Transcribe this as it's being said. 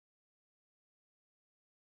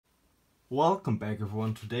Welcome back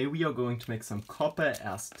everyone. Today we are going to make some copper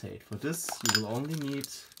acetate. For this you will only need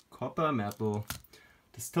copper metal,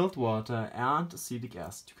 distilled water and acetic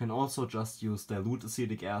acid. You can also just use dilute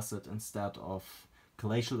acetic acid instead of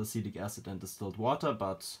glacial acetic acid and distilled water,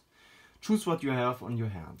 but choose what you have on your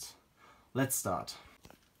hands. Let's start.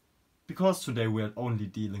 Because today we are only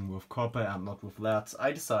dealing with copper and not with lead,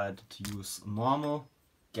 I decided to use a normal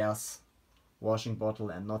gas washing bottle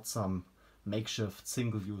and not some makeshift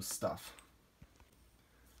single-use stuff.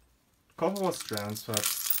 Copper was transferred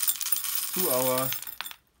to our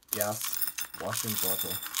gas washing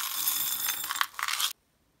bottle.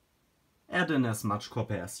 Add in as much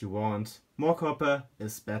copper as you want. More copper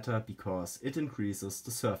is better because it increases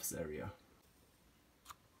the surface area.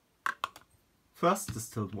 First,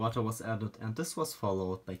 distilled water was added and this was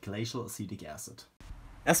followed by glacial acetic acid.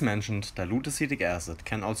 As mentioned, dilute acetic acid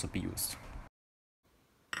can also be used.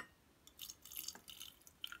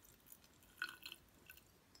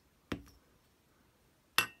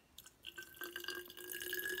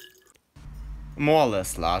 A more or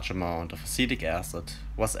less large amount of acetic acid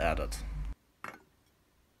was added.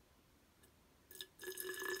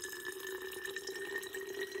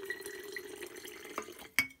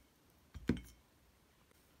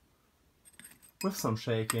 With some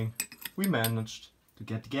shaking, we managed to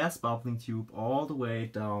get the gas bubbling tube all the way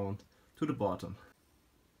down to the bottom.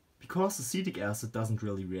 Because acetic acid doesn't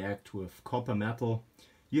really react with copper metal,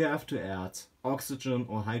 you have to add oxygen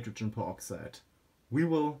or hydrogen peroxide. We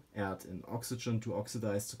will add in oxygen to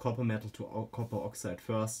oxidize the copper metal to copper oxide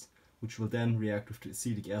first, which will then react with the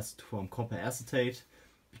acetic acid to form copper acetate,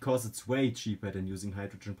 because it's way cheaper than using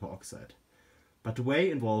hydrogen peroxide. But the way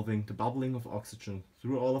involving the bubbling of oxygen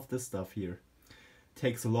through all of this stuff here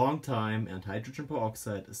takes a long time, and hydrogen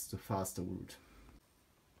peroxide is the faster route.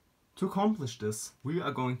 To accomplish this, we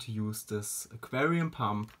are going to use this aquarium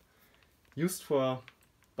pump used for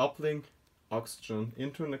bubbling oxygen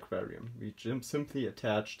into an aquarium. We simply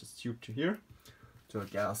attach this tube to here, to a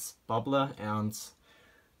gas bubbler, and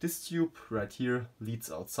this tube right here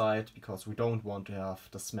leads outside because we don't want to have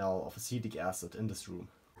the smell of acetic acid in this room.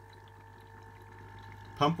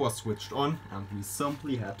 Pump was switched on and we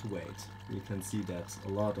simply had to wait. You can see that a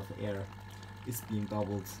lot of air is being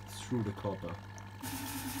bubbled through the copper.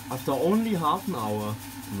 After only half an hour,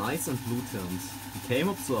 the nice and blue tint became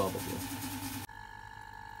observable.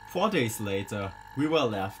 4 days later, we were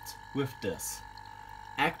left with this.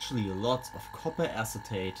 Actually, a lot of copper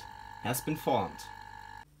acetate has been formed.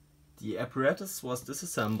 The apparatus was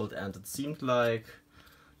disassembled and it seemed like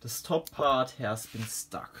this top part has been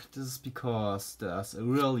stuck. This is because there's a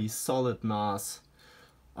really solid mass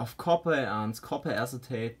of copper and copper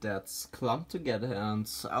acetate that's clumped together,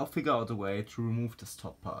 and I'll figure out a way to remove this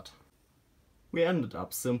top part. We ended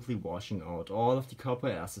up simply washing out all of the copper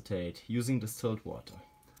acetate using distilled water.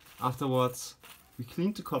 Afterwards, we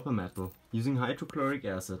cleaned the copper metal using hydrochloric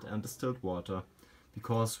acid and distilled water,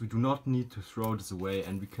 because we do not need to throw this away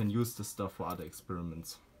and we can use this stuff for other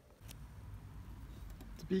experiments.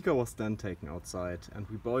 The beaker was then taken outside and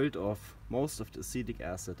we boiled off most of the acetic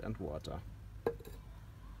acid and water.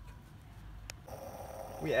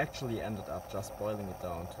 We actually ended up just boiling it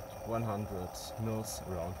down to 100 mils,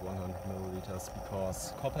 around 100 milliliters,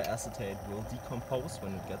 because copper acetate will decompose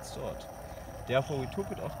when it gets stored. Therefore we took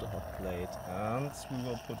it off the hot plate and we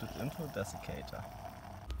will put it into a desiccator.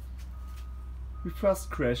 We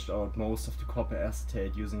first crashed out most of the copper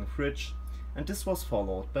acetate using a fridge, and this was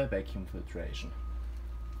followed by vacuum filtration.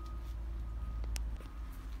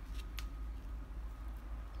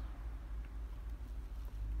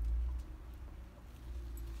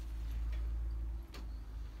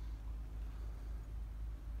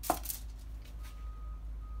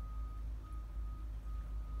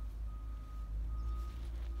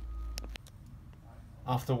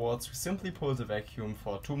 Afterwards, we simply pulled the vacuum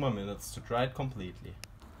for 2 more minutes to dry it completely.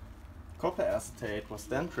 Copper acetate was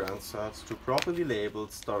then transferred to a properly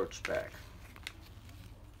labeled storage bag.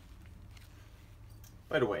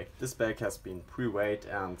 By the way, this bag has been pre-weighed,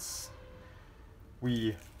 and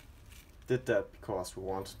we did that because we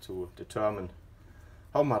wanted to determine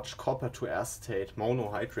how much copper to acetate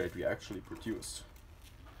monohydrate we actually produced.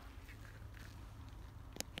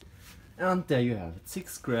 And there you have it,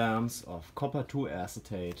 6 grams of copper 2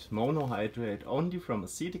 acetate monohydrate only from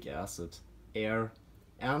acetic acid, air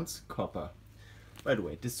and copper. By the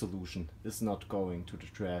way, this solution is not going to the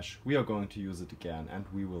trash. We are going to use it again and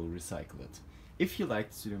we will recycle it. If you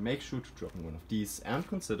liked this video, make sure to drop me one of these and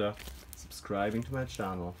consider subscribing to my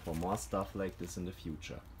channel for more stuff like this in the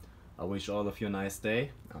future. I wish all of you a nice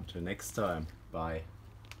day. Until next time, bye.